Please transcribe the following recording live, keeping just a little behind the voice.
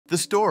The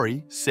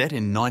story, set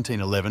in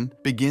 1911,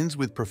 begins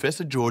with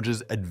Professor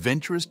George's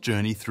adventurous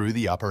journey through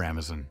the upper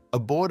Amazon.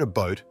 Aboard a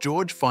boat,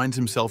 George finds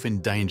himself in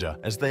danger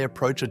as they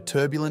approach a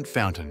turbulent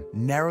fountain,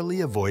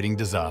 narrowly avoiding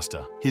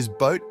disaster. His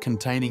boat,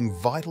 containing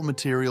vital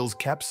materials,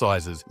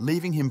 capsizes,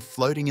 leaving him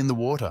floating in the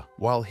water.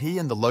 While he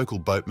and the local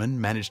boatman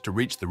manage to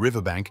reach the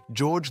riverbank,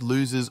 George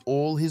loses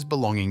all his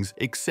belongings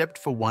except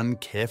for one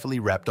carefully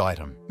wrapped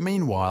item.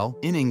 Meanwhile,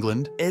 in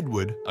England,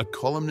 Edward, a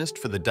columnist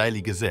for the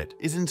Daily Gazette,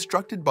 is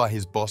instructed by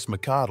his boss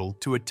McArdle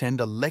to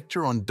attend a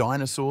lecture on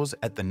dinosaurs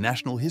at the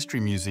National History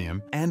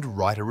Museum and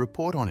write a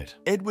report on it.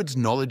 Edward's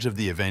knowledge of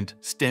the event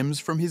stems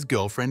from his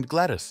girlfriend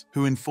Gladys,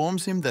 who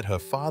informs him that her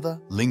father,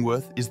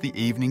 Lingworth, is the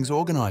evening's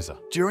organizer.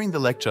 During the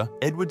lecture,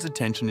 Edward's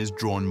attention is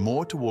drawn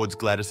more towards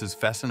Gladys's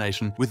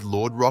fascination with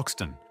Lord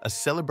Roxton, a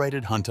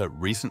celebrated hunter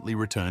recently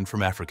returned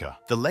from Africa.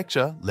 The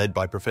lecture, led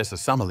by Professor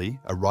Summerlee,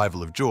 a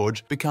rival of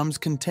George, becomes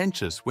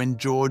contentious when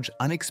George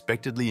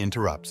unexpectedly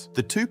interrupts.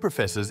 The two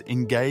professors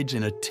engage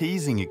in a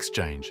teasing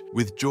exchange,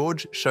 with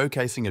George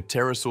showcasing a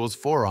pterosaur's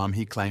forearm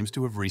he claims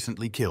to have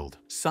recently killed.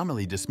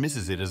 Summerlee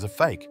dismisses it as a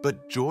fake,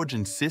 but George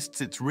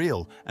insists it's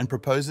real and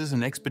proposes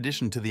an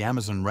expedition to the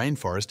Amazon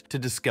rainforest to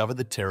discover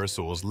the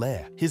pterosaur's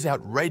lair. His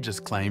outrageous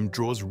claim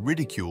draws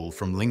ridicule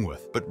from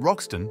Lingworth, but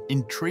Roxton,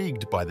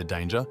 intrigued by the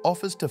danger,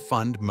 offers to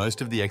fund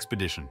most of the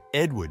expedition.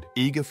 Edward,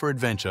 eager for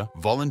adventure,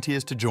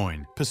 volunteers to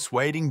join,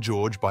 persuading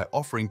George by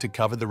offering to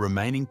cover the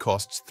remaining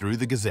costs through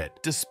the Gazette,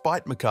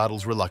 despite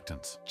McArdle's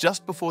reluctance.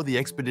 Just before the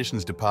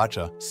expedition's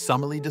departure,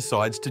 Summerlee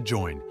decides to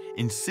join,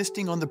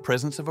 insisting on the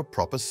presence of a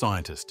proper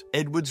scientist.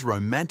 Edward's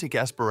romantic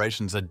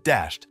aspirations are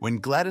dashed when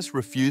Gladys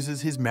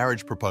refuses his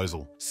marriage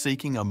proposal,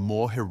 seeking a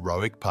more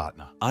heroic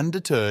partner.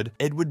 Undeterred,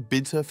 Edward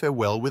bids her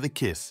farewell with a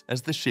kiss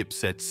as the ship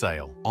sets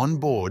sail. On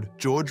board,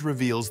 George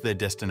reveals their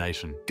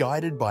destination,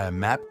 guided by a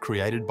map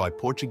created by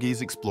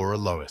Portuguese explorer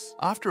Lois.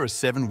 After a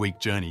 7-week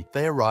journey,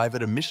 they arrive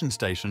at a mission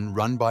station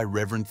run by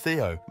Reverend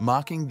Theo,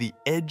 marking the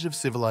edge of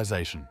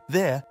civilization.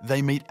 There,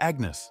 they meet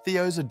Agnes,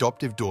 Theo's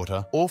adoptive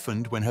daughter,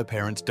 orphaned when her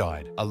parents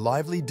died. A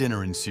lively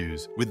dinner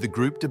ensues, with the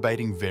group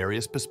debating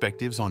various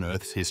perspectives on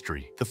Earth's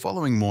history. The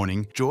following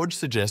morning, George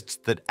suggests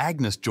that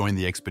Agnes join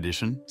the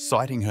expedition,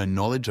 citing her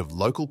knowledge of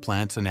local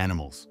plants and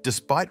animals.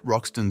 Despite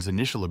Roxton's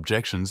initial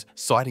objections,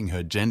 citing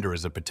her gender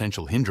as a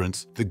potential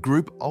hindrance, the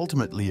group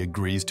ultimately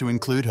agrees to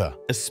include her,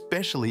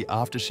 especially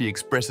after she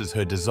expresses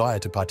her desire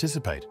to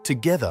participate.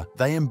 Together,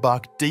 they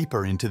embark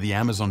deeper into the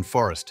Amazon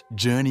forest,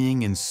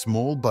 journeying in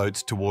small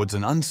boats towards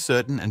an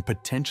uncertain and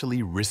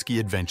potentially risky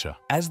adventure.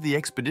 As the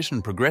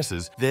expedition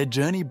progresses, their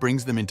journey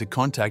brings them into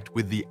contact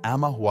with the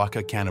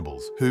Amahuaca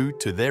cannibals, who,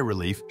 to their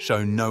relief,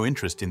 show no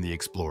interest in the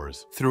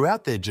explorers.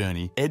 Throughout their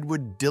journey,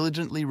 Edward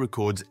diligently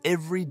records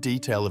every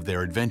detail of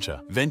their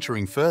adventure.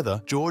 Venturing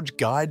further, George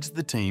guides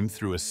the team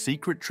through a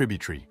secret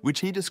tributary, which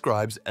he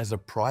describes as a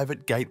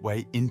private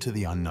gateway into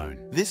the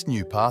unknown. This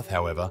new path,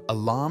 however,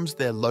 alarms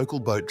their local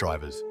boat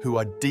drivers, who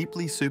are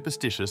deeply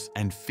superstitious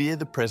and fear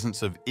the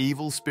presence of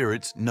evil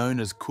spirits known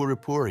as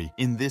kurupuri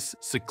in this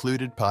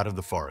secluded part of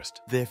the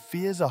forest. Their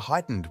fears are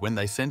heightened when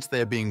they sense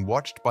they are being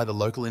watched by the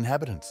local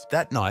inhabitants.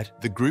 That night,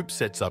 the group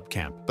sets up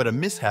camp, but a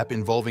mishap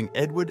involving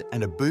Edward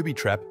and a booby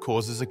trap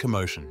causes a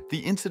commotion. The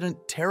incident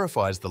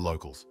terrifies the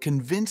locals,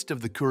 convinced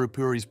of the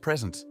kurupuri's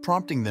presence,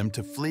 prompting them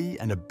to flee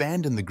and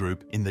abandon the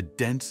group in the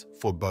dense,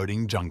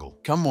 foreboding jungle.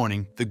 Come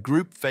morning, the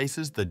group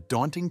faces the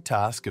daunting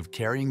task of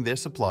carrying their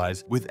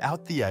supplies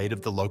without the aid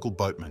of the local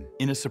boatman.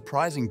 In a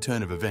surprising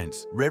turn of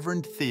events,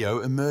 Reverend Theo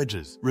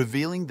emerges,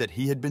 revealing that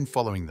he had been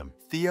following them.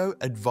 Theo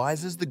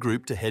advises the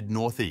group to head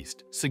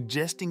northeast,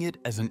 suggesting it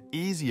as an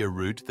easier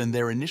route than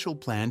their initial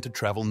plan to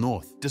travel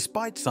north.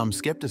 Despite some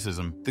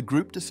skepticism, the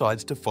group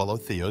decides to follow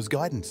Theo's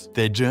guidance.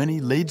 Their journey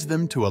leads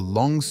them to a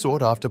long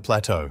sought-after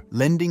plateau,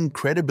 lending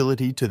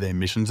credibility to their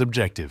mission's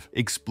objective.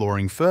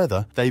 Exploring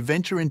further, they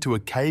venture into a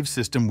cave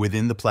system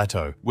within the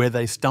plateau, where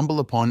they stumble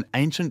upon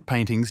ancient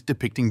paintings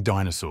depicting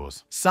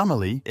dinosaurs.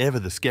 Summerlee, ever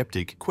the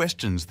skeptic,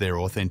 questions their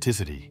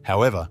authenticity.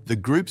 However, the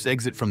group's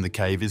exit from the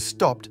cave is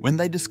stopped when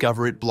they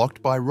discover it blocked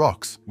by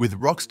rocks, with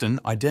Roxton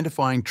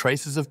identifying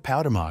traces of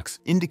powder marks,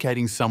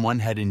 indicating someone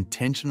had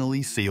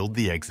intentionally sealed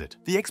the exit.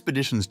 The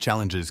expedition's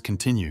challenges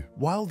continue.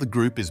 While the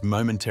group is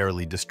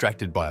momentarily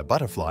distracted by a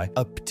butterfly,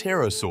 a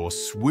pterosaur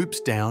swoops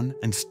down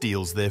and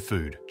steals their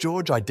food.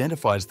 George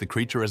identifies the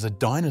creature as a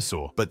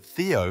dinosaur, but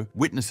Theo,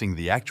 witnessing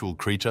the actual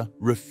creature,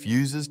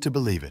 refuses to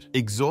believe it.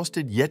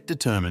 Exhausted yet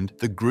determined,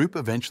 the group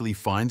eventually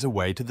finds a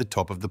way to the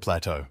top of the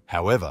plateau.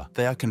 However,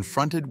 they are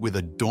confronted with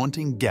a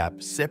daunting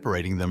gap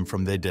separating them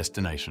from their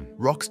destination.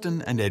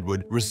 Roxton and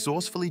Edward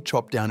resourcefully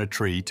chop down a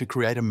tree to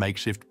create a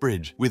makeshift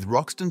bridge, with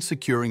Roxton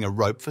securing a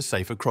rope for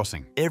safer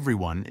crossing.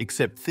 Everyone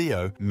except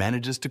Theo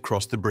manages to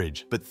cross the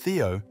bridge, but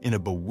Theo, in a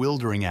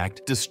bewildering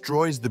act,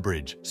 destroys the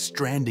bridge,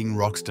 stranding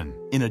Roxton.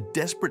 In a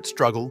desperate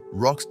struggle,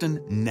 Roxton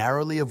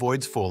narrowly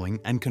avoids falling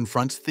and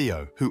confronts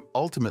Theo, who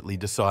ultimately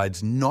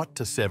decides not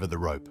to sever the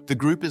rope. The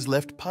group is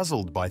left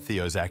puzzled by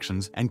Theo's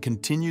actions and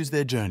continues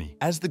their journey.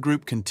 As the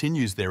group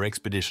continues their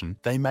expedition,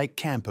 they make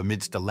camp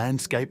amidst a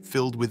landscape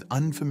filled with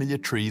unfamiliar unfamiliar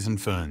trees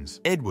and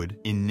ferns. Edward,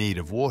 in need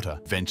of water,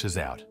 ventures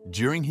out.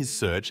 During his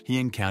search, he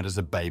encounters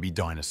a baby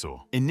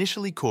dinosaur.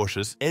 Initially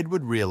cautious,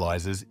 Edward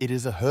realizes it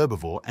is a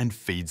herbivore and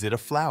feeds it a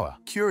flower.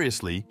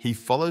 Curiously, he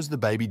follows the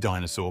baby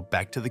dinosaur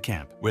back to the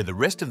camp, where the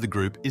rest of the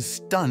group is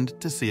stunned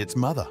to see its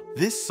mother.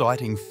 This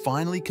sighting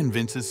finally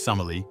convinces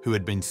Summerlee, who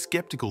had been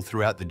skeptical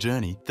throughout the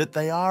journey, that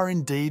they are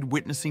indeed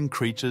witnessing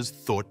creatures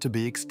thought to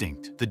be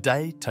extinct. The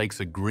day takes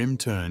a grim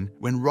turn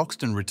when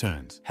Roxton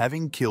returns,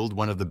 having killed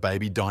one of the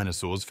baby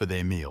dinosaurs for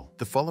their meal.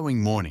 The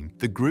following morning,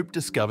 the group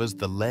discovers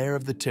the lair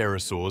of the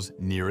pterosaurs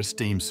near a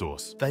steam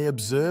source. They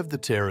observe the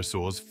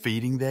pterosaurs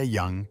feeding their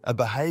young, a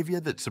behavior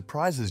that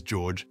surprises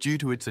George due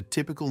to its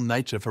atypical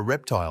nature for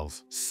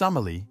reptiles.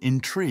 Summerlee,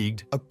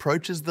 intrigued,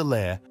 approaches the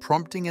lair,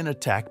 prompting an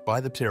attack by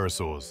the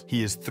pterosaurs.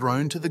 He is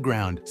thrown to the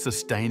ground,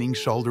 sustaining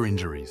shoulder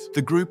injuries.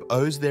 The group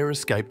owes their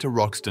escape to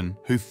Roxton,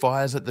 who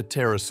fires at the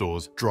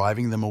pterosaurs,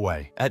 driving them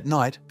away. At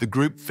night, the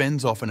group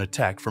fends off an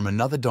attack from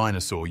another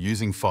dinosaur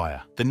using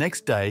fire. The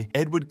next day,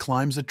 Edward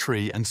climbs a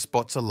tree and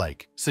spots a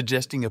lake,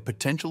 suggesting a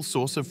potential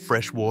source of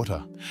fresh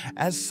water.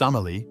 As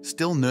Summerlee,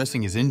 still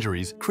nursing his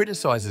injuries,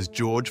 criticizes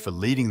George for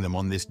leading them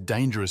on this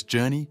dangerous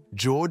journey,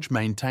 George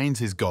maintains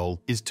his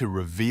goal is to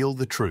reveal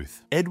the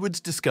truth. Edward's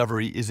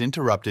discovery is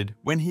interrupted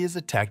when he is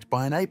attacked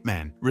by an ape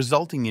man,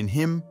 resulting in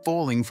him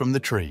falling from the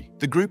tree.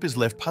 The group is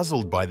left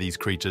puzzled by these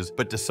creatures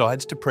but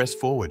decides to press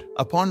forward.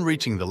 Upon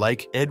reaching the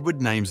lake,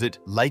 Edward names it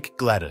Lake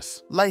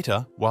Gladys.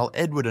 Later, while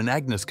Edward and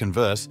Agnes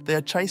converse, they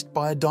are chased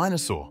by a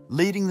dinosaur,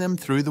 leading them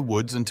through the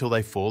woods until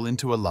they fall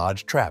into a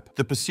large trap.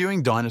 The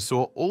pursuing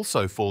dinosaur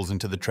also falls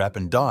into the trap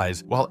and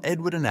dies, while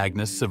Edward and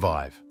Agnes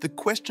survive. The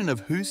question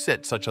of who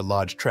set such a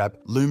large trap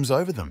looms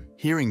over them.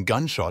 Hearing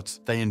gunshots,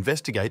 they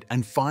investigate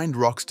and find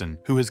Roxton,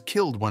 who has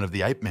killed one of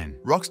the ape men.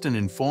 Roxton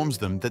informs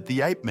them that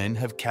the ape men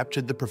have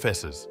captured the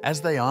professors.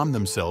 As they arm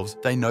themselves,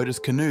 they notice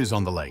canoes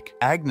on the lake.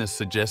 Agnes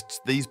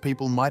suggests these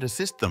people might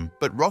assist them,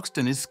 but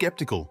Roxton is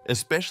skeptical,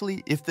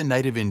 especially if the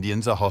native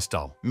Indians are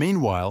hostile.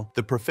 Meanwhile,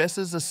 the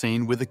professors are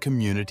seen with a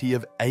community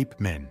of ape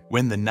men.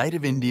 When the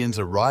native Indians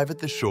arrive at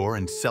the shore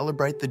and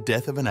celebrate the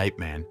death of an ape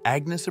man,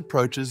 Agnes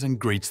approaches and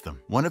greets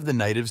them. One of the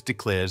natives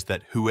declares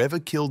that whoever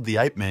killed the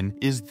ape men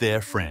is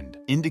their friend,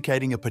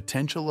 indicating a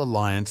potential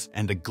alliance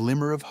and a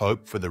glimmer of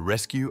hope for the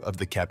rescue of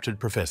the captured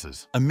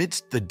professors.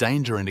 Amidst the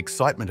danger and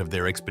excitement of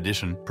their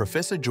expedition,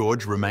 Professor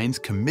George remains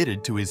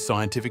committed to his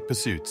scientific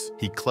pursuits.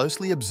 He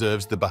closely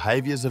observes the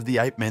behaviors of the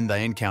ape men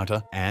they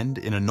encounter and,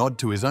 in a nod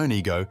to his own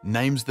ego,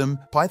 names them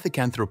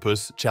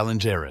Pithecanthropus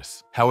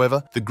challengeris.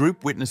 However, the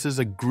group witnesses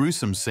a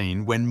gruesome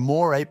scene when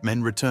more ape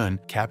men return,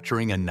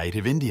 capturing a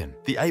native Indian.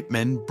 The ape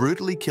men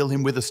brutally kill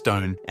him with a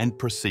stone and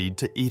proceed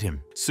to eat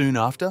him. Soon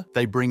after,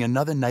 they bring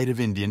another native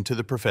Indian to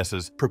the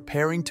professors,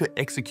 preparing to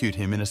execute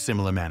him in a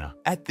similar manner.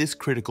 At this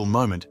critical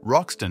moment,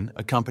 Roxton,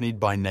 accompanied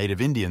by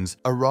native Indians,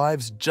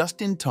 arrives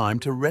just in time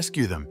to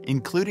rescue them,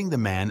 including the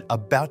man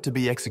about to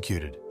be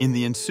executed. In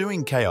the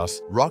ensuing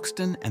chaos,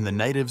 Roxton and the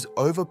natives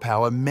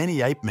overpower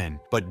many ape men,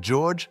 but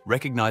George,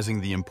 recognizing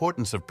the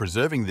importance of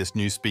preserving this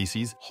new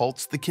species,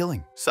 halts the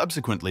killing.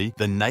 Subsequently,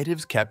 the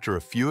natives capture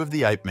a few of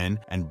the ape men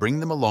and bring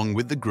them along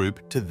with the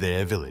group to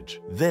their village.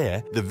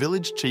 There, the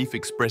village chief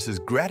expresses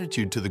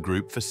gratitude to the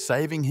group for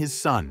saving his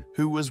son,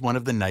 who was one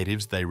of the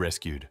natives they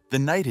rescued. The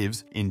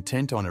natives,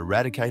 intent on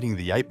eradicating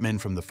the ape men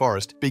from the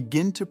forest,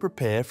 begin to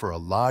prepare for a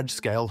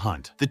large-scale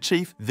hunt. The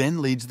chief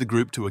then leads the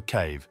group to a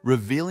cave,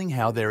 revealing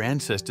how their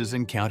ancestors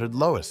encountered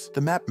Lois,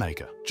 the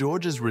mapmaker.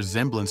 George's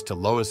resemblance to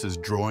Lois's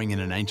drawing in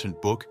an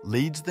ancient book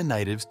leads the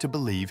natives to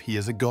believe he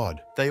is a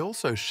god. They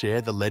also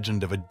share the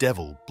legend of a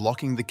devil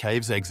blocking the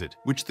cave's exit,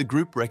 which the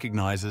group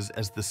recognizes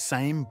as the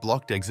same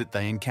blocked exit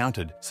they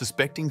encountered,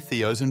 suspecting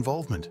Theo's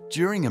involvement.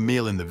 During a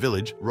meal in the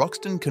village,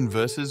 Roxton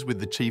converses with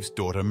the chief's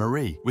daughter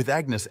Marie, with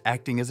Agnes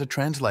acting as a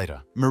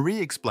translator. Marie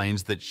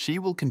explains that she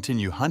will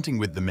continue hunting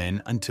with the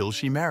men until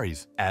she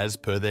marries, as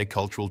per their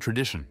cultural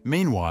tradition.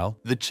 Meanwhile,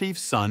 the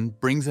chief's son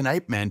brings an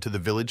ape man to the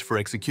village for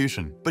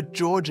execution, but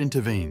George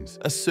intervenes,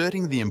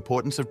 asserting the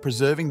importance of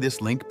preserving this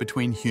link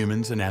between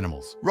humans and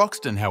animals.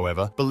 Roxton,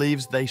 however,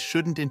 believes they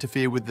shouldn't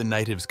interfere with the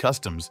natives'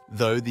 customs,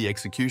 though the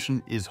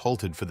execution is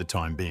halted for the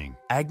time being.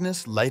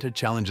 Agnes later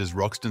challenges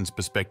Roxton's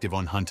perspective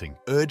on hunting,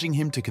 urging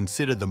him to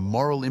consider the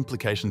moral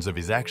implications of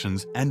his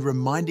actions and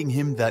reminding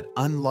him that,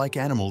 unlike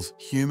animals,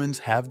 humans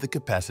have the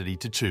capacity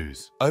to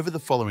choose. Over the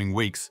following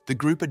weeks, the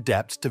group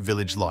adapts to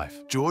village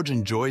life. George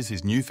enjoys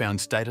his newfound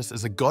status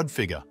as a god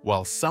figure,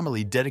 while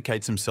Summerlee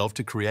dedicates himself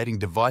to creating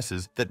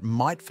devices that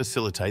might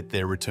facilitate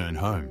their return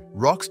home.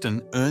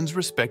 Roxton earns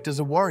respect as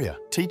a warrior,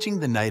 teaching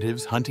the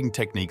natives hunting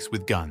techniques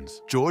with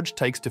guns. George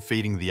takes to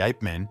feeding the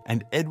ape men,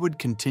 and Edward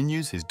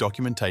continues his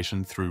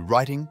documentation through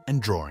writing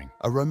and drawing.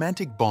 A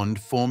romantic bond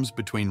forms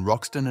between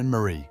Roxton and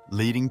Marie,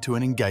 leading to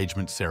an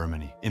engagement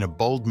ceremony. In a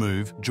bold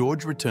move,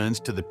 George returns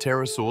to the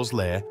pterosaur's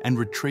lair and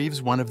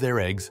retrieves one of their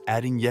eggs,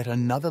 adding yet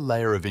another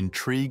layer of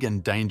intrigue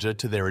and danger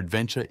to their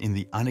adventure in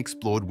the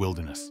unexplored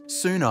wilderness.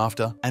 Soon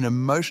after, an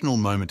emotional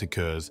moment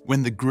occurs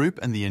when the group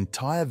and the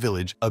entire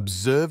village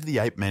observe the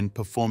ape men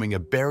performing a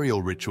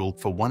burial ritual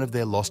for one of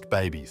their lost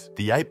babies. babies.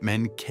 The ape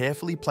men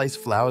carefully place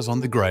flowers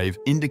on the grave,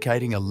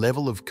 indicating a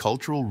level of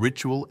cultural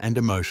ritual and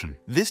emotion.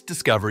 This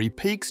discovery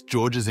piques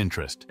George's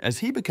interest, as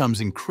he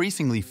becomes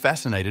increasingly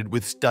fascinated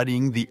with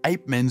studying the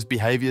ape men's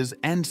behaviours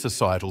and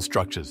societal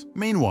structures.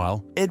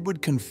 Meanwhile,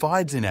 Edward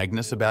confides in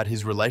Agnes about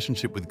his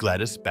relationship with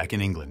Gladys back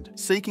in England.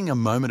 Seeking a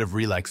moment of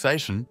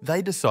relaxation,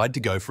 they decide to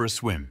go for a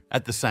swim.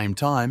 At the same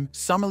time,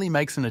 Summerlee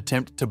makes an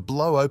attempt to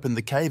blow open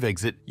the cave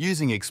exit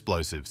using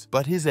explosives,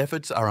 but his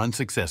efforts are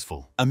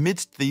unsuccessful.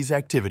 Amidst these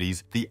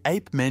activities, the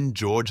ape men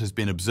George has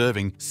been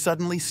observing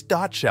suddenly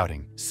start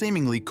shouting,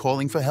 seemingly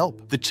calling for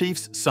help. The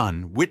chief's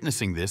son,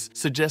 witnessing this,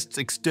 suggests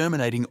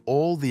exterminating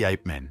all the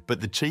ape men,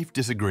 but the chief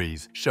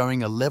disagrees,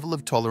 showing a level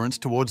of tolerance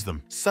towards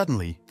them.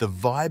 Suddenly, the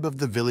vibe of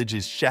the village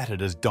is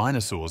shattered as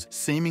dinosaurs,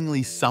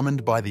 seemingly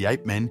summoned by the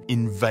ape men,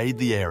 invade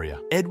the area.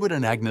 Edward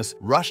and Agnes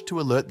rush to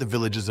alert the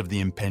villagers of the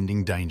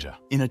impending danger.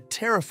 In a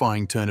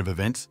terrifying turn of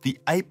events, the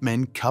ape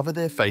men cover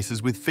their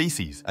faces with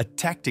feces, a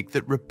tactic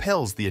that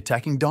repels the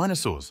attacking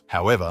dinosaurs.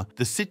 However,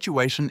 the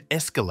situation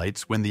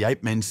escalates when the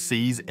ape men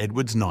seize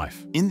Edward's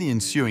knife. In the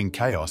ensuing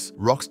chaos,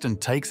 Roxton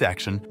takes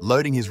action,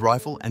 loading his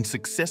rifle and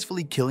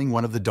successfully killing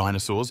one of the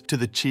dinosaurs to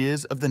the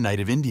cheers of the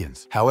native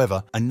Indians.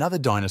 However, another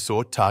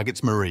dinosaur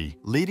targets Marie,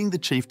 leading the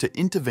chief to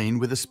intervene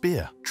with a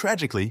spear.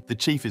 Tragically, the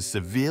chief is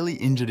severely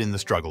injured in the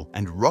struggle,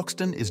 and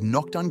Roxton is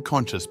knocked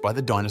unconscious by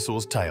the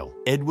dinosaur's tail.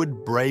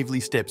 Edward bravely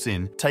steps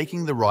in,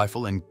 taking the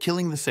rifle and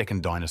killing the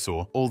second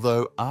dinosaur,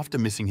 although after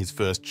missing his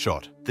first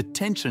shot. The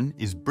tension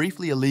is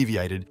briefly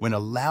alleviated when a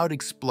loud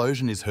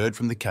explosion is heard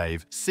from the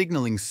cave,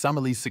 signaling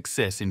Summerlee's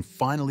success in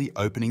finally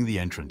opening the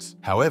entrance.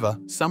 However,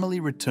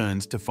 Summerlee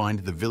returns to find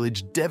the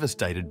village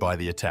devastated by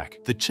the attack.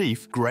 The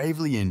chief,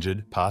 gravely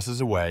injured, passes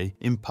away,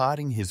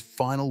 imparting his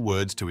final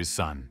words to his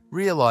son.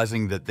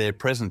 Realizing that their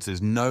presence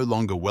is no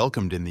longer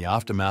welcomed in the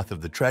aftermath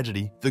of the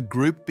tragedy, the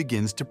group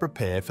begins to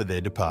prepare for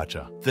their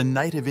departure. The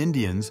native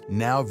Indians,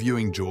 now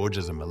viewing George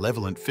as a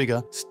malevolent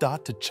figure,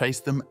 start to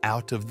chase them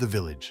out of the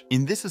village.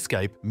 In this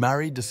escape,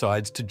 Murray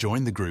decides to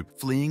join the group,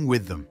 fleeing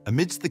with them.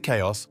 Amidst the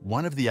chaos,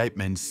 one of the ape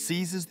men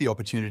seizes the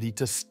opportunity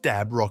to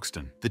stab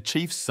Roxton. The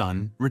chief's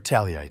son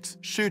retaliates,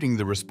 shooting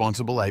the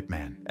responsible ape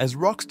man. As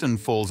Roxton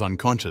falls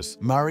unconscious,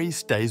 Murray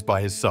stays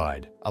by his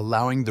side,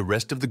 allowing the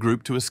rest of the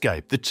group to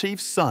escape. The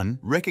chief's son,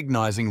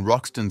 recognizing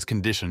Roxton's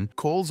condition,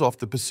 calls off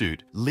the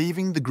pursuit,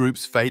 leaving the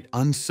group's fate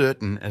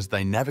uncertain as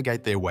they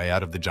navigate their way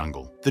out of the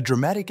jungle. The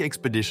dramatic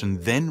expedition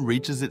then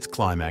reaches its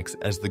climax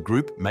as the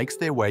group makes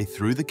their way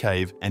through the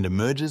cave and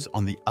emerges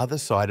on the other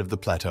side of the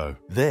plateau.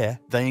 There,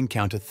 they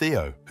encounter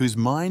Theo, whose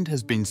mind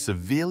has been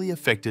severely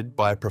affected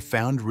by a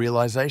profound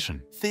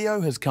realization.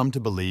 Theo has come to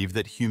believe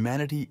that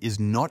humanity is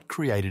not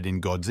created in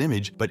God's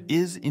image, but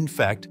is, in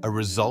fact, a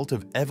result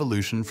of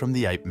evolution from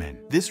the ape men.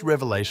 This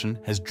revelation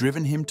has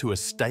driven him to a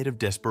state of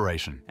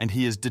desperation, and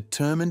he is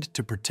determined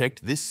to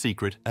protect this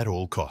secret at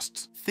all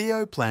costs.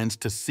 Theo plans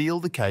to seal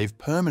the cave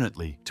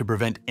permanently to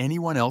prevent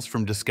anyone else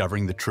from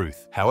discovering the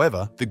truth.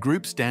 However, the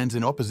group stands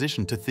in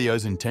opposition to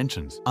Theo's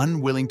intentions,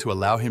 unwilling to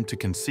allow him to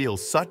conceal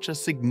such a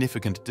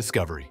significant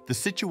discovery. The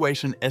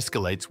situation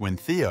escalates when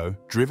Theo,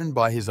 driven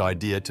by his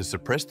idea to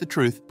suppress the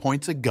truth,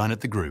 points a gun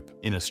at the group.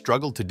 In a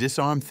struggle to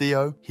disarm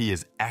Theo, he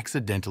is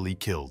accidentally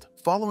killed.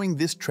 Following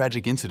this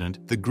tragic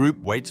incident, the group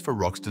waits for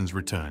Roxton's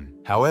return.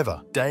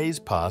 However, days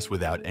pass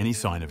without any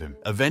sign of him.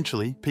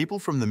 Eventually, people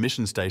from the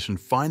mission station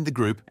find the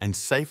group and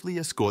safely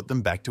escort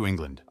them back to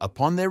England.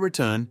 Upon their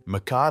return,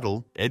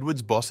 McArdle,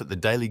 Edward's boss at the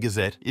Daily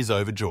Gazette, is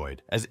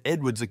overjoyed, as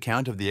Edward's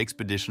account of the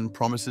expedition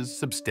promises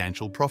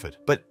substantial profit.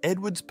 But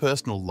Edward's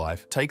personal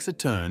life takes a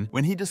turn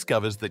when he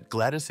discovers that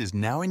Gladys is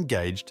now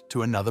engaged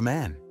to another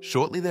man.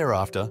 Shortly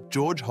thereafter,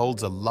 George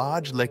holds a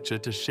large lecture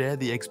to share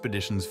the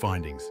expedition's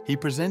findings. He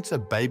presents a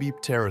baby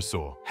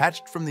pterosaur,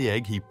 hatched from the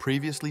egg he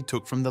previously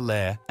took from the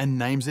lair, and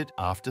names it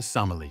after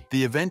Summerlee.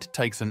 The event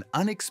takes an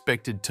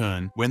unexpected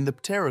turn when the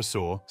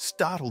pterosaur,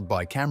 startled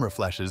by camera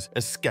flashes,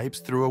 escapes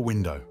through a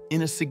window.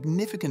 In a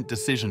significant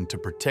decision to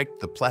protect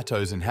the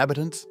plateau's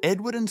inhabitants,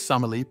 Edward and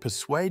Summerlee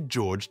persuade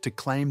George to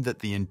claim that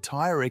the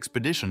entire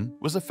expedition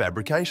was a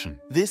fabrication.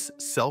 This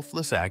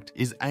selfless act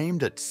is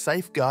aimed at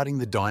safeguarding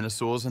the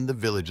dinosaurs and the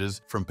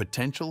villagers from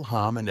potential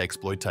harm and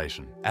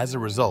exploitation. As a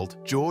result,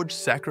 George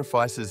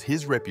sacrifices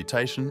his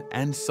reputation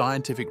and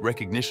scientific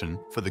recognition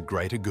for the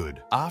greater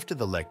good. After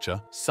the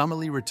lecture,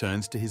 Summerlee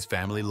returns to his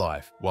family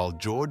life, while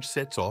George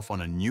sets off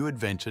on a new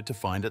adventure to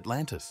find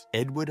Atlantis.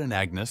 Edward and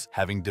Agnes,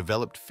 having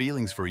developed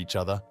feelings for each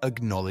other,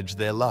 acknowledge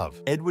their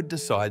love. Edward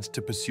decides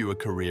to pursue a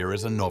career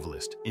as a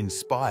novelist,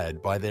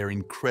 inspired by their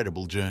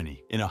incredible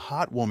journey. In a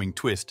heartwarming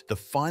twist, the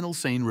final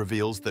scene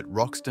reveals that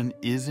Roxton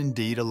is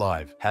indeed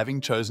alive,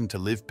 having chosen to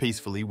live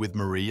peacefully with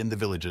Marie and the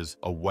villagers,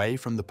 away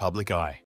from the public eye.